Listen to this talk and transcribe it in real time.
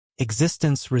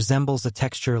Existence resembles a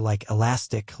texture like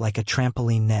elastic, like a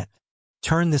trampoline net.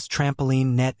 Turn this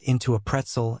trampoline net into a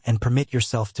pretzel and permit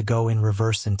yourself to go in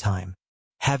reverse in time.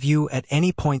 Have you at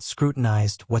any point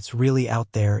scrutinized what's really out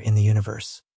there in the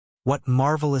universe? What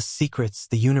marvelous secrets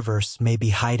the universe may be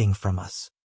hiding from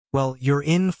us? Well, you're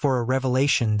in for a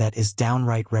revelation that is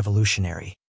downright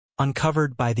revolutionary.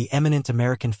 Uncovered by the eminent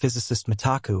American physicist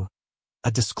Michio Kaku,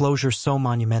 a disclosure so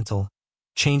monumental,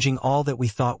 changing all that we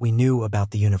thought we knew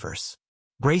about the universe.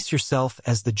 Brace yourself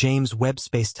as the James Webb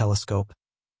Space Telescope,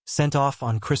 sent off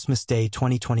on Christmas Day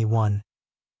 2021,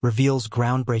 reveals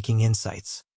groundbreaking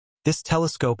insights. This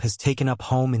telescope has taken up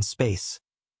home in space,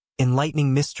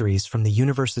 enlightening mysteries from the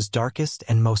universe's darkest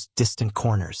and most distant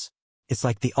corners. It's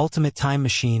like the ultimate time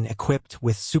machine equipped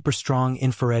with super-strong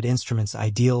infrared instruments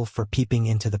ideal for peeping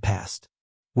into the past.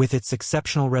 With its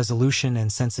exceptional resolution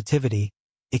and sensitivity,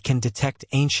 it can detect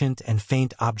ancient and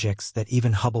faint objects that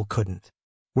even Hubble couldn't.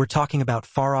 We're talking about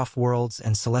far-off worlds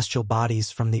and celestial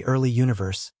bodies from the early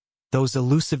universe, those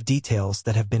elusive details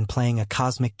that have been playing a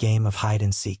cosmic game of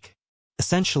hide-and-seek.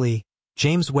 Essentially,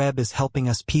 James Webb is helping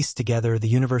us piece together the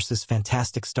universe's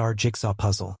fantastic star jigsaw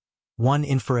puzzle, one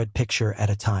infrared picture at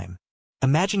a time.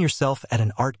 Imagine yourself at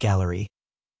an art gallery,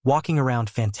 walking around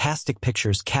fantastic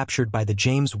pictures captured by the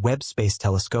James Webb Space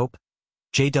Telescope,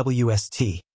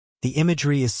 JWST. The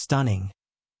imagery is stunning,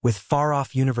 with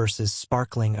far-off universes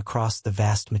sparkling across the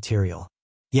vast material.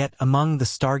 Yet among the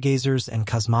stargazers and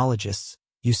cosmologists,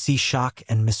 you see shock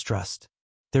and mistrust.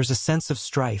 There's a sense of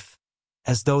strife,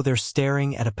 as though they're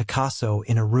staring at a Picasso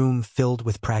in a room filled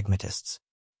with pragmatists.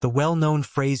 The well-known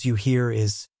phrase you hear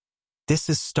is, "This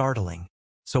is startling.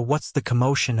 So what's the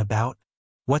commotion about?"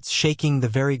 What's shaking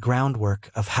the very groundwork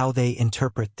of how they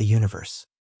interpret the universe?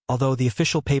 Although the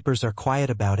official papers are quiet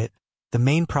about it, the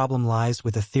main problem lies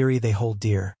with a theory they hold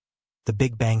dear, the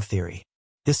Big Bang Theory.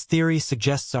 This theory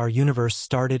suggests our universe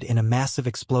started in a massive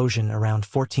explosion around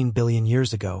 14 billion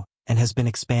years ago and has been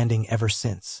expanding ever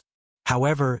since.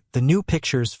 However, the new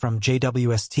pictures from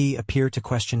JWST appear to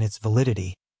question its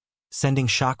validity, sending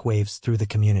shockwaves through the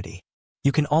community.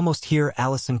 You can almost hear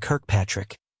Alison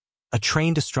Kirkpatrick, a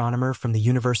trained astronomer from the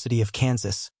University of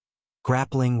Kansas,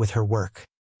 grappling with her work.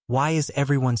 Why is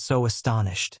everyone so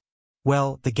astonished?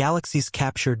 Well, the galaxies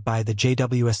captured by the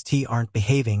JWST aren't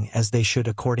behaving as they should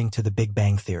according to the Big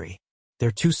Bang Theory.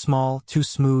 They're too small, too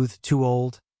smooth, too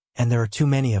old, and there are too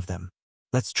many of them.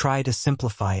 Let's try to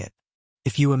simplify it.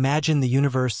 If you imagine the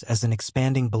universe as an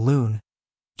expanding balloon,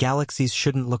 galaxies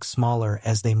shouldn't look smaller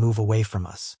as they move away from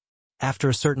us. After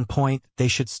a certain point, they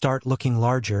should start looking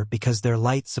larger because their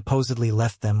light supposedly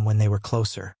left them when they were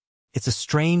closer. It's a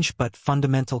strange but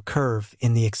fundamental curve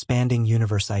in the expanding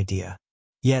universe idea.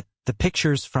 Yet, the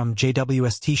pictures from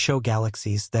JWST show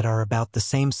galaxies that are about the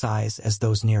same size as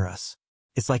those near us.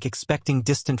 It's like expecting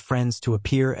distant friends to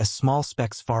appear as small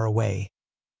specks far away,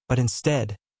 but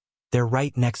instead, they're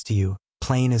right next to you,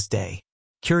 plain as day.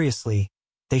 Curiously,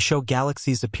 they show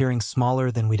galaxies appearing smaller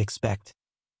than we'd expect,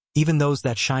 even those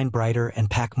that shine brighter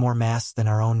and pack more mass than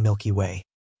our own Milky Way.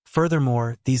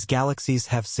 Furthermore, these galaxies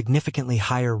have significantly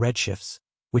higher redshifts,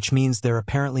 which means they're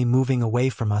apparently moving away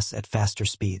from us at faster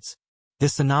speeds.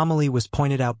 This anomaly was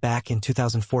pointed out back in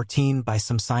 2014 by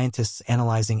some scientists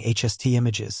analyzing HST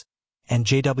images, and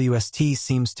JWST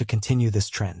seems to continue this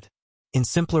trend. In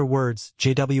simpler words,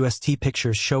 JWST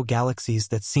pictures show galaxies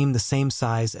that seem the same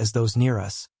size as those near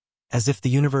us, as if the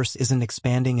universe isn't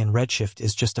expanding and redshift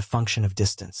is just a function of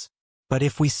distance. But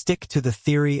if we stick to the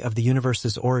theory of the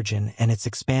universe's origin and its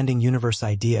expanding universe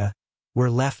idea, we're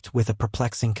left with a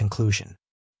perplexing conclusion.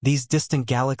 These distant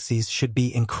galaxies should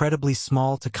be incredibly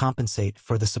small to compensate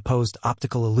for the supposed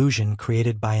optical illusion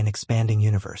created by an expanding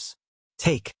universe.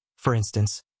 Take, for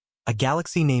instance, a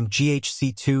galaxy named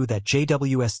GHC2 that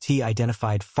JWST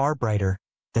identified far brighter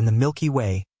than the Milky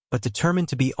Way, but determined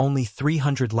to be only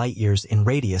 300 light-years in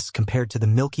radius compared to the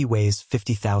Milky Way's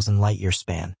 50,000 light-year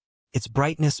span. Its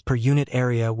brightness per unit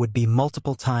area would be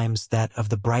multiple times that of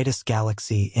the brightest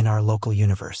galaxy in our local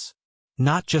universe.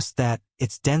 Not just that,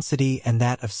 its density and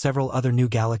that of several other new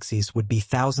galaxies would be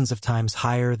thousands of times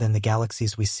higher than the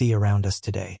galaxies we see around us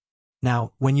today.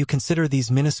 Now, when you consider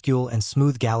these minuscule and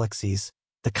smooth galaxies,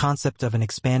 the concept of an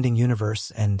expanding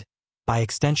universe and, by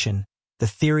extension, the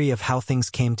theory of how things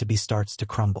came to be starts to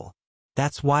crumble.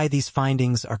 That's why these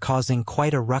findings are causing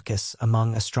quite a ruckus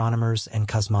among astronomers and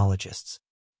cosmologists.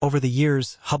 Over the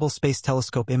years, Hubble Space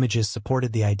Telescope images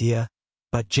supported the idea,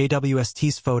 but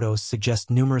JWST's photos suggest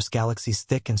numerous galaxies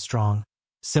thick and strong,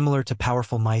 similar to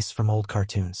powerful mice from old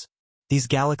cartoons. These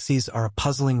galaxies are a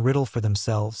puzzling riddle for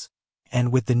themselves,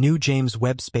 and with the new James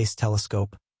Webb Space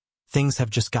Telescope, things have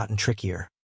just gotten trickier.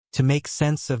 To make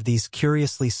sense of these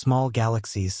curiously small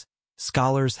galaxies,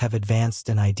 scholars have advanced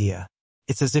an idea.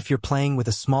 It's as if you're playing with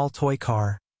a small toy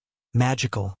car,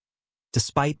 magical,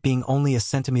 despite being only a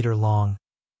centimeter long,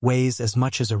 weighs as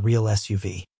much as a real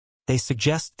SUV. They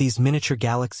suggest these miniature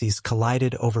galaxies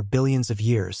collided over billions of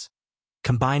years,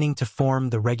 combining to form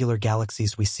the regular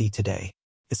galaxies we see today.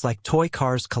 It's like toy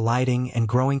cars colliding and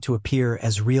growing to appear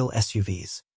as real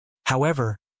SUVs.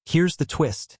 However, here's the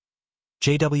twist.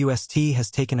 JWST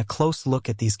has taken a close look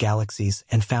at these galaxies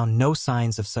and found no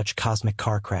signs of such cosmic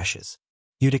car crashes.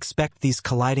 You'd expect these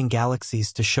colliding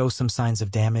galaxies to show some signs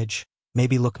of damage,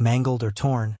 maybe look mangled or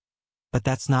torn, but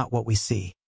that's not what we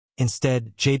see.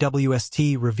 Instead,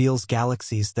 JWST reveals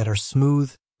galaxies that are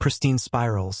smooth, pristine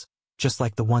spirals, just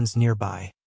like the ones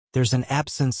nearby. There's an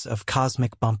absence of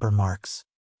cosmic bumper marks.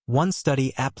 One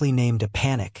study, aptly named a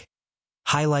panic,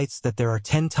 highlights that there are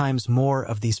 10 times more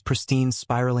of these pristine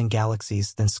spiraling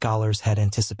galaxies than scholars had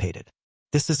anticipated.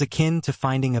 This is akin to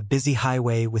finding a busy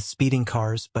highway with speeding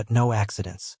cars but no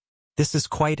accidents. This is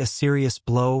quite a serious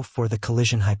blow for the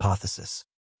collision hypothesis.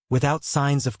 Without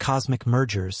signs of cosmic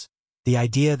mergers, the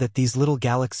idea that these little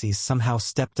galaxies somehow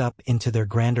stepped up into their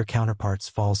grander counterparts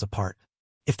falls apart.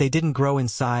 If they didn't grow in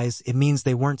size, it means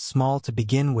they weren't small to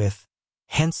begin with,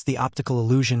 hence the optical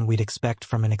illusion we'd expect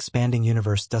from an expanding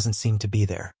universe doesn't seem to be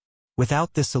there.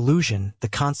 Without this illusion, the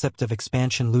concept of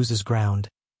expansion loses ground,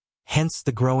 hence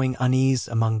the growing unease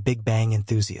among Big Bang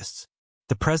enthusiasts.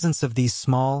 The presence of these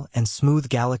small and smooth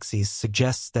galaxies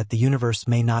suggests that the universe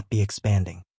may not be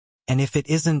expanding. And if it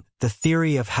isn't, the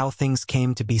theory of how things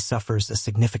came to be suffers a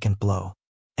significant blow.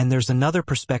 And there's another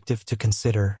perspective to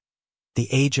consider: the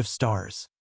age of stars.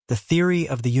 The theory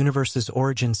of the universe's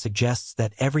origin suggests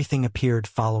that everything appeared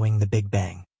following the Big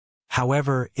Bang.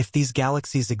 However, if these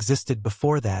galaxies existed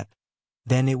before that,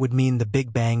 then it would mean the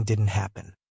Big Bang didn't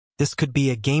happen. This could be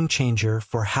a game-changer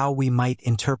for how we might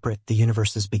interpret the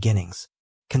universe's beginnings.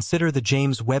 Consider the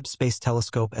James Webb Space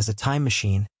Telescope as a time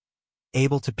machine,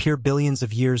 able to peer billions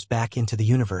of years back into the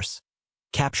universe,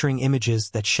 capturing images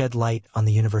that shed light on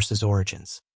the universe's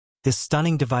origins. This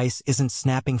stunning device isn't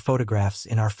snapping photographs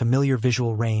in our familiar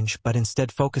visual range, but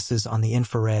instead focuses on the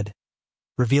infrared,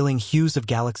 revealing hues of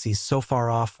galaxies so far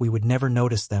off we would never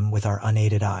notice them with our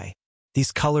unaided eye.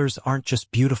 These colors aren't just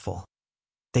beautiful.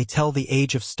 They tell the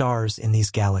age of stars in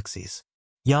these galaxies.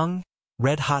 Young,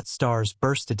 red-hot stars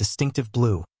burst a distinctive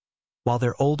blue, while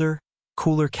their older,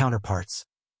 cooler counterparts,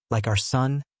 like our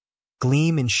sun,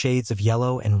 gleam in shades of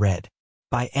yellow and red.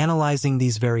 By analyzing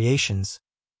these variations,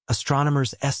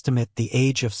 astronomers estimate the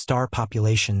age of star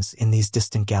populations in these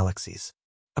distant galaxies.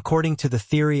 According to the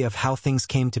theory of how things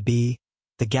came to be,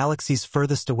 the galaxies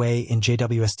furthest away in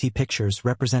JWST pictures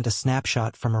represent a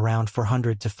snapshot from around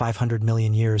 400 to 500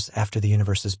 million years after the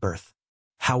universe's birth.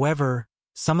 However,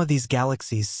 some of these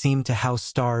galaxies seem to house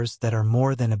stars that are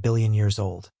more than a billion years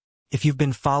old. If you've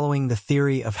been following the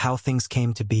theory of how things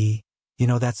came to be, you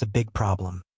know that's a big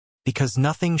problem. Because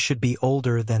nothing should be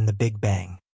older than the Big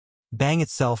Bang. Bang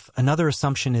itself, another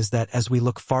assumption is that as we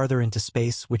look farther into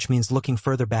space, which means looking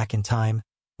further back in time,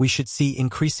 we should see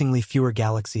increasingly fewer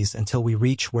galaxies until we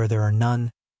reach where there are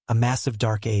none, a massive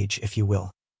dark age, if you will.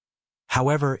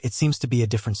 However, it seems to be a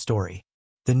different story.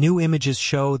 The new images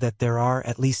show that there are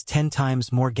at least 10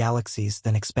 times more galaxies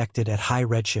than expected at high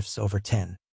redshifts over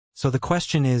 10. So the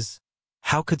question is,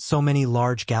 how could so many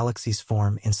large galaxies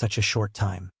form in such a short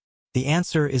time? The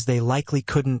answer is they likely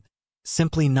couldn't,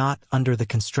 simply not under the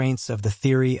constraints of the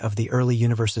theory of the early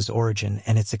universe's origin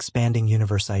and its expanding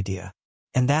universe idea.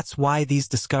 And that's why these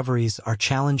discoveries are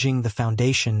challenging the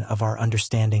foundation of our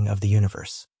understanding of the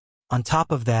universe. On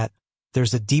top of that,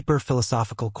 there's a deeper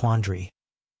philosophical quandary: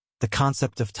 the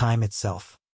concept of time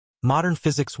itself. Modern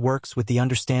physics works with the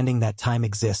understanding that time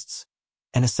exists,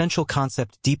 an essential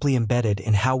concept deeply embedded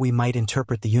in how we might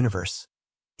interpret the universe,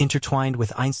 intertwined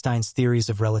with Einstein's theories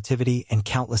of relativity and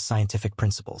countless scientific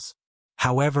principles.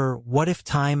 However, what if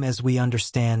time as we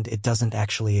understand it doesn't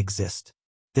actually exist?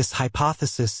 This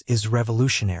hypothesis is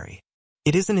revolutionary.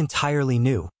 It isn't entirely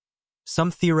new.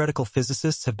 Some theoretical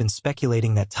physicists have been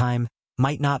speculating that time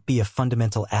might not be a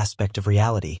fundamental aspect of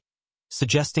reality,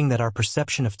 suggesting that our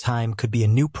perception of time could be a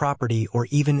new property or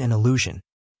even an illusion.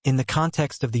 In the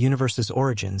context of the universe's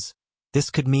origins, this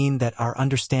could mean that our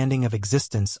understanding of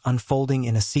existence unfolding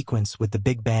in a sequence with the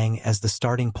Big Bang as the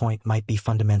starting point might be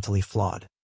fundamentally flawed.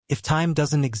 If time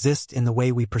doesn't exist in the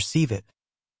way we perceive it,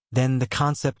 then the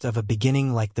concept of a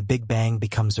beginning like the Big Bang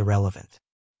becomes irrelevant.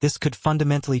 This could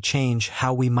fundamentally change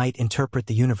how we might interpret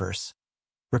the universe,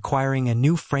 requiring a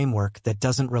new framework that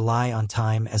doesn't rely on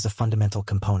time as a fundamental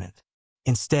component.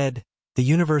 Instead, the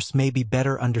universe may be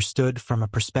better understood from a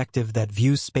perspective that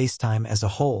views spacetime as a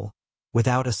whole,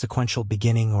 without a sequential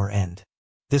beginning or end.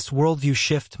 This worldview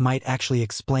shift might actually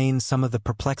explain some of the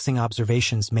perplexing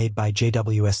observations made by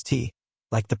JWST,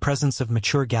 like the presence of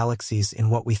mature galaxies in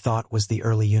what we thought was the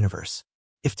early universe.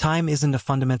 If time isn't a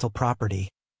fundamental property,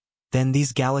 then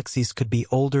these galaxies could be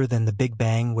older than the Big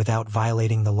Bang without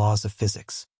violating the laws of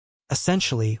physics.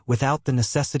 Essentially, without the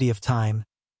necessity of time,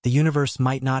 the universe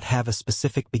might not have a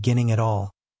specific beginning at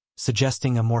all,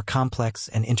 suggesting a more complex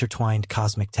and intertwined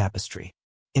cosmic tapestry.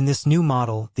 In this new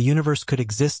model, the universe could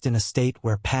exist in a state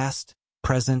where past,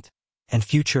 present, and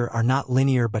future are not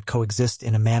linear but coexist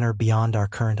in a manner beyond our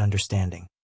current understanding.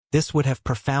 This would have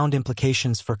profound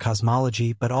implications for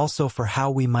cosmology but also for how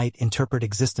we might interpret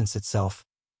existence itself,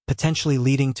 potentially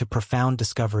leading to profound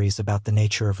discoveries about the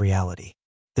nature of reality.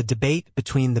 The debate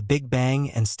between the Big Bang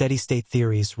and steady-state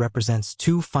theories represents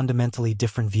two fundamentally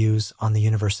different views on the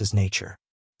universe's nature.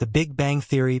 The Big Bang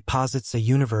theory posits a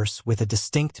universe with a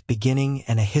distinct beginning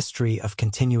and a history of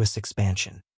continuous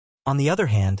expansion. On the other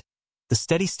hand, the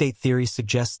steady-state theory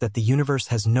suggests that the universe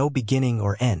has no beginning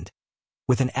or end,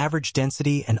 with an average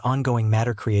density and ongoing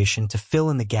matter creation to fill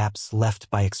in the gaps left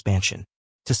by expansion.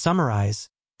 To summarize,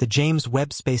 the James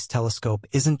Webb Space Telescope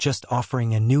isn't just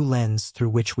offering a new lens through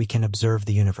which we can observe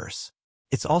the universe.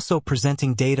 It's also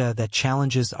presenting data that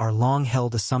challenges our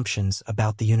long-held assumptions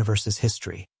about the universe's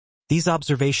history. These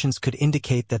observations could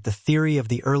indicate that the theory of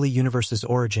the early universe's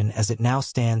origin as it now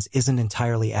stands isn't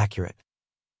entirely accurate.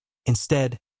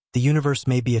 Instead, the universe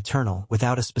may be eternal,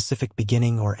 without a specific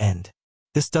beginning or end.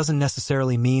 This doesn't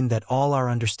necessarily mean that all our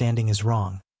understanding is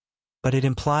wrong, but it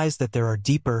implies that there are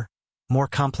deeper, more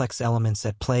complex elements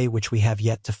at play which we have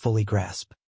yet to fully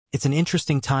grasp. It's an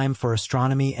interesting time for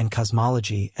astronomy and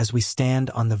cosmology as we stand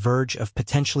on the verge of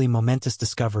potentially momentous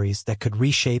discoveries that could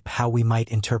reshape how we might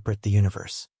interpret the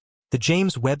universe. The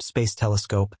James Webb Space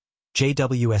Telescope,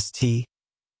 JWST,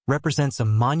 represents a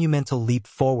monumental leap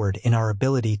forward in our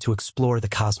ability to explore the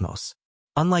cosmos.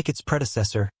 Unlike its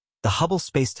predecessor, the Hubble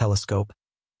Space Telescope,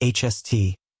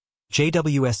 HST,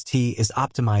 JWST is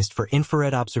optimized for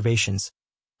infrared observations,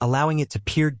 allowing it to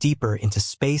peer deeper into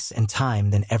space and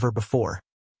time than ever before.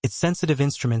 Its sensitive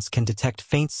instruments can detect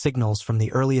faint signals from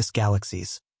the earliest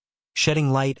galaxies,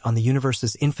 shedding light on the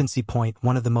universe's infancy point.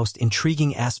 One of the most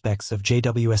intriguing aspects of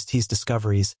JWST's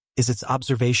discoveries is its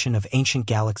observation of ancient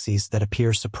galaxies that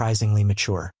appear surprisingly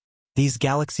mature. These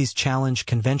galaxies challenge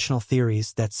conventional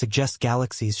theories that suggest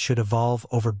galaxies should evolve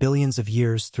over billions of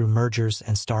years through mergers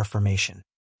and star formation.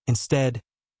 Instead,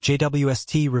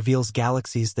 JWST reveals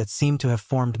galaxies that seem to have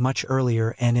formed much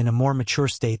earlier and in a more mature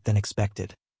state than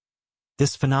expected.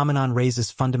 This phenomenon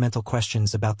raises fundamental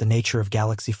questions about the nature of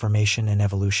galaxy formation and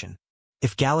evolution.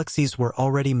 If galaxies were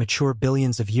already mature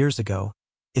billions of years ago,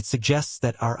 it suggests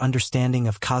that our understanding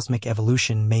of cosmic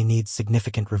evolution may need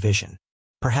significant revision.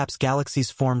 Perhaps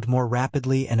galaxies formed more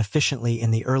rapidly and efficiently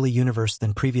in the early universe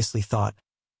than previously thought,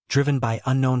 driven by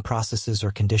unknown processes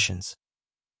or conditions.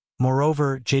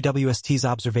 Moreover, JWST's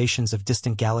observations of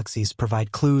distant galaxies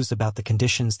provide clues about the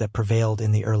conditions that prevailed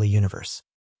in the early universe.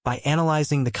 By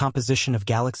analyzing the composition of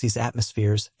galaxies'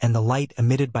 atmospheres and the light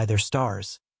emitted by their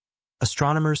stars,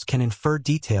 astronomers can infer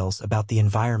details about the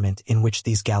environment in which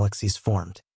these galaxies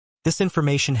formed. This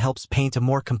information helps paint a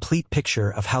more complete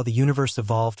picture of how the universe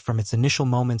evolved from its initial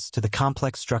moments to the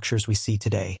complex structures we see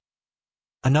today.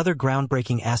 Another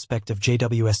groundbreaking aspect of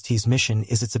JWST's mission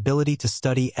is its ability to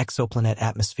study exoplanet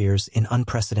atmospheres in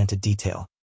unprecedented detail.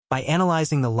 By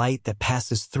analyzing the light that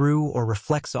passes through or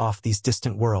reflects off these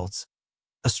distant worlds,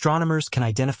 astronomers can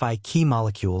identify key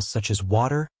molecules such as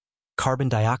water, carbon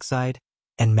dioxide,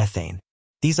 and methane.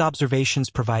 These observations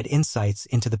provide insights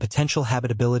into the potential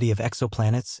habitability of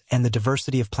exoplanets and the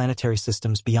diversity of planetary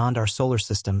systems beyond our solar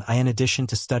system. In addition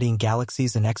to studying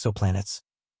galaxies and exoplanets,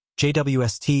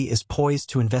 JWST is poised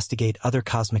to investigate other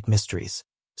cosmic mysteries,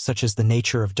 such as the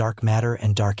nature of dark matter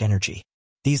and dark energy.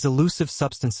 These elusive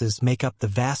substances make up the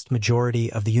vast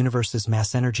majority of the universe's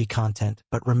mass-energy content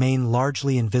but remain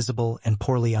largely invisible and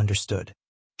poorly understood.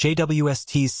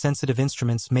 JWST's sensitive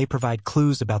instruments may provide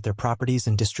clues about their properties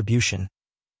and distribution,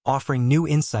 offering new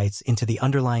insights into the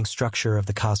underlying structure of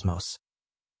the cosmos.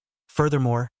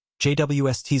 Furthermore,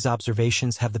 JWST's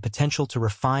observations have the potential to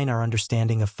refine our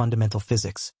understanding of fundamental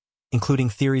physics, including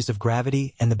theories of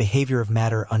gravity and the behavior of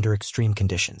matter under extreme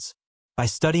conditions. By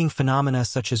studying phenomena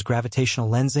such as gravitational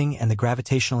lensing and the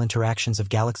gravitational interactions of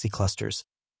galaxy clusters,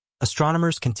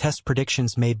 astronomers can test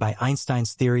predictions made by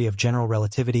Einstein's theory of general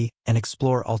relativity and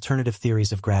explore alternative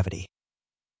theories of gravity.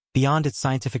 Beyond its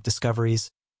scientific discoveries,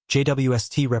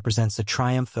 JWST represents a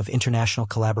triumph of international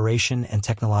collaboration and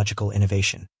technological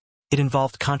innovation. It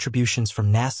involved contributions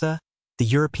from NASA, the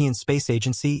European Space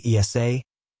Agency, ESA,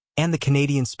 and the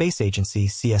Canadian Space Agency,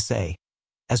 CSA,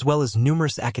 as well as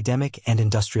numerous academic and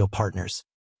industrial partners.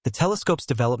 The telescope's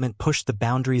development pushed the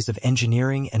boundaries of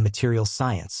engineering and materials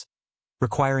science,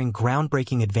 requiring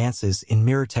groundbreaking advances in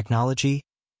mirror technology,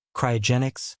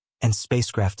 cryogenics, and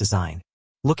spacecraft design.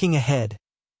 Looking ahead,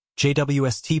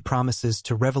 JWST promises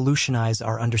to revolutionize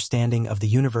our understanding of the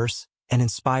universe and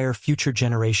inspire future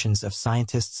generations of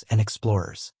scientists and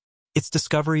explorers. Its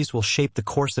discoveries will shape the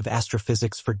course of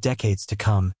astrophysics for decades to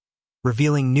come,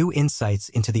 revealing new insights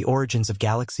into the origins of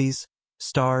galaxies,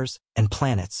 stars, and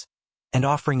planets, and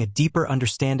offering a deeper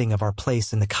understanding of our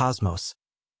place in the cosmos.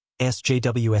 As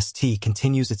JWST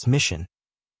continues its mission,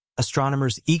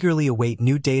 astronomers eagerly await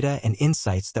new data and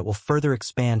insights that will further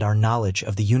expand our knowledge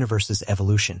of the universe's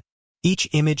evolution. Each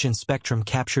image and spectrum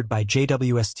captured by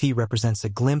JWST represents a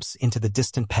glimpse into the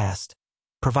distant past,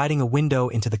 providing a window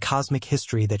into the cosmic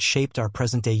history that shaped our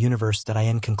present-day universe.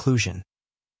 In conclusion,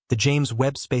 the James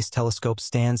Webb Space Telescope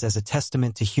stands as a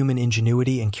testament to human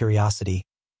ingenuity and curiosity,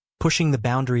 pushing the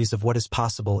boundaries of what is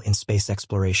possible in space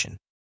exploration.